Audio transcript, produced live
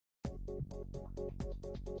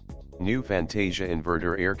New Fantasia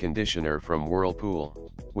inverter air conditioner from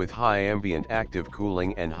Whirlpool. With high ambient active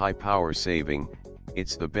cooling and high power saving,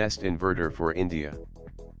 it's the best inverter for India.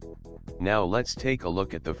 Now let's take a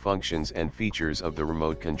look at the functions and features of the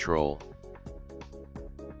remote control.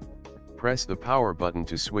 Press the power button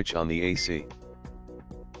to switch on the AC.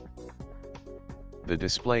 The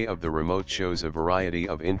display of the remote shows a variety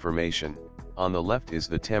of information. On the left is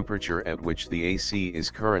the temperature at which the AC is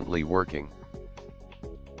currently working.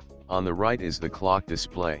 On the right is the clock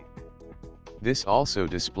display. This also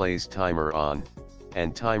displays timer on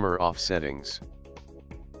and timer off settings.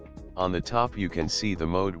 On the top you can see the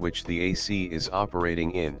mode which the AC is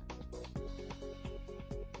operating in.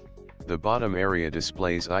 The bottom area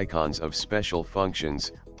displays icons of special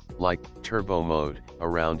functions, like turbo mode,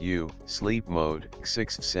 around you, sleep mode,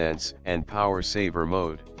 sixth sense, and power saver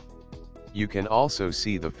mode. You can also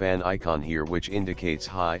see the fan icon here which indicates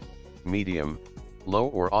high, medium, low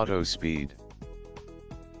or auto speed.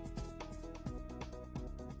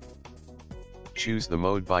 Choose the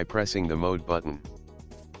mode by pressing the mode button.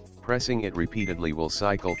 Pressing it repeatedly will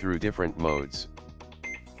cycle through different modes.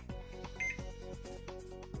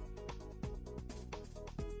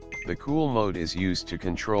 The cool mode is used to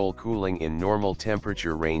control cooling in normal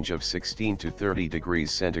temperature range of 16 to 30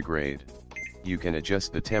 degrees centigrade. You can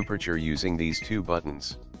adjust the temperature using these two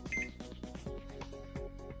buttons.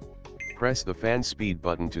 Press the fan speed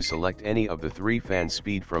button to select any of the three fan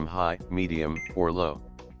speed from high, medium, or low.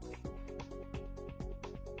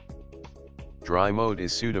 Dry mode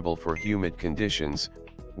is suitable for humid conditions,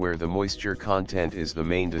 where the moisture content is the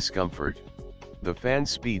main discomfort. The fan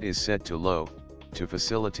speed is set to low, to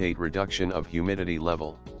facilitate reduction of humidity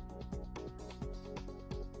level.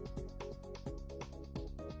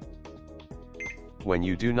 When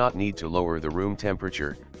you do not need to lower the room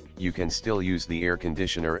temperature, you can still use the air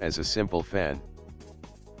conditioner as a simple fan.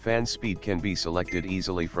 Fan speed can be selected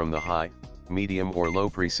easily from the high, medium or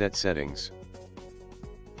low preset settings.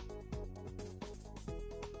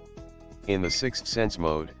 In the sixth sense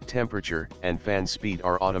mode, temperature and fan speed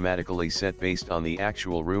are automatically set based on the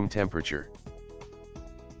actual room temperature.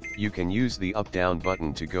 You can use the up-down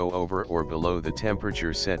button to go over or below the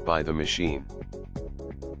temperature set by the machine.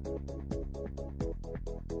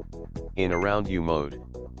 In around you mode,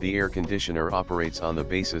 the air conditioner operates on the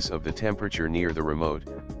basis of the temperature near the remote,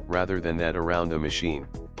 rather than that around the machine.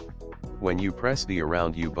 When you press the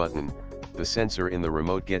around you button, the sensor in the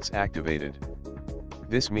remote gets activated.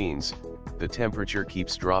 This means, the temperature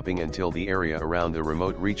keeps dropping until the area around the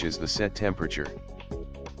remote reaches the set temperature.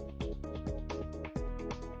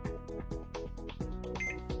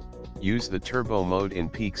 Use the turbo mode in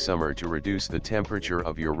peak summer to reduce the temperature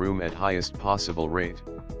of your room at highest possible rate.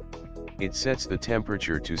 It sets the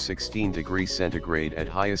temperature to 16 degrees centigrade at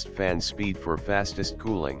highest fan speed for fastest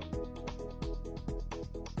cooling.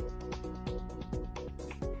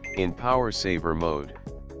 In power saver mode,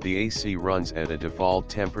 the AC runs at a default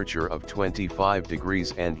temperature of 25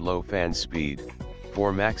 degrees and low fan speed,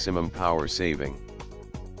 for maximum power saving.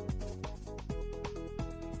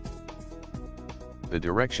 The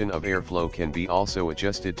direction of airflow can be also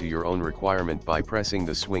adjusted to your own requirement by pressing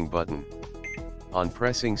the swing button. On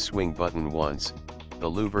pressing swing button once, the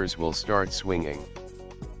louvers will start swinging.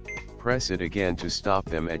 Press it again to stop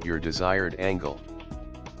them at your desired angle.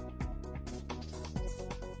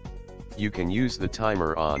 You can use the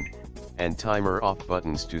timer on and timer off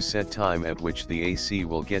buttons to set time at which the AC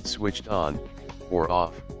will get switched on or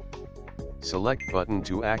off. Select button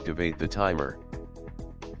to activate the timer.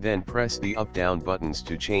 Then press the up-down buttons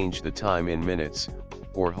to change the time in minutes,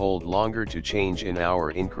 or hold longer to change in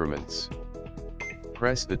hour increments.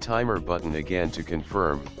 Press the timer button again to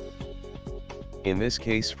confirm. In this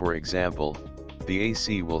case, for example, the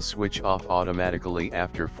AC will switch off automatically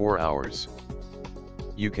after 4 hours.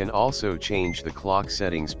 You can also change the clock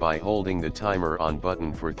settings by holding the timer on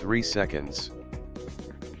button for 3 seconds.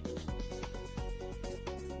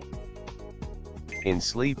 In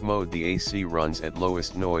sleep mode, the AC runs at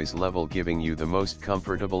lowest noise level, giving you the most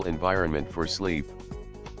comfortable environment for sleep.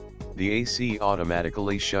 The AC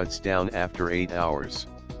automatically shuts down after 8 hours.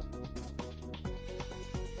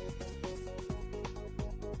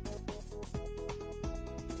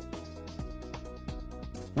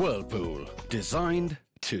 Whirlpool, designed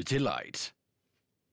to delight.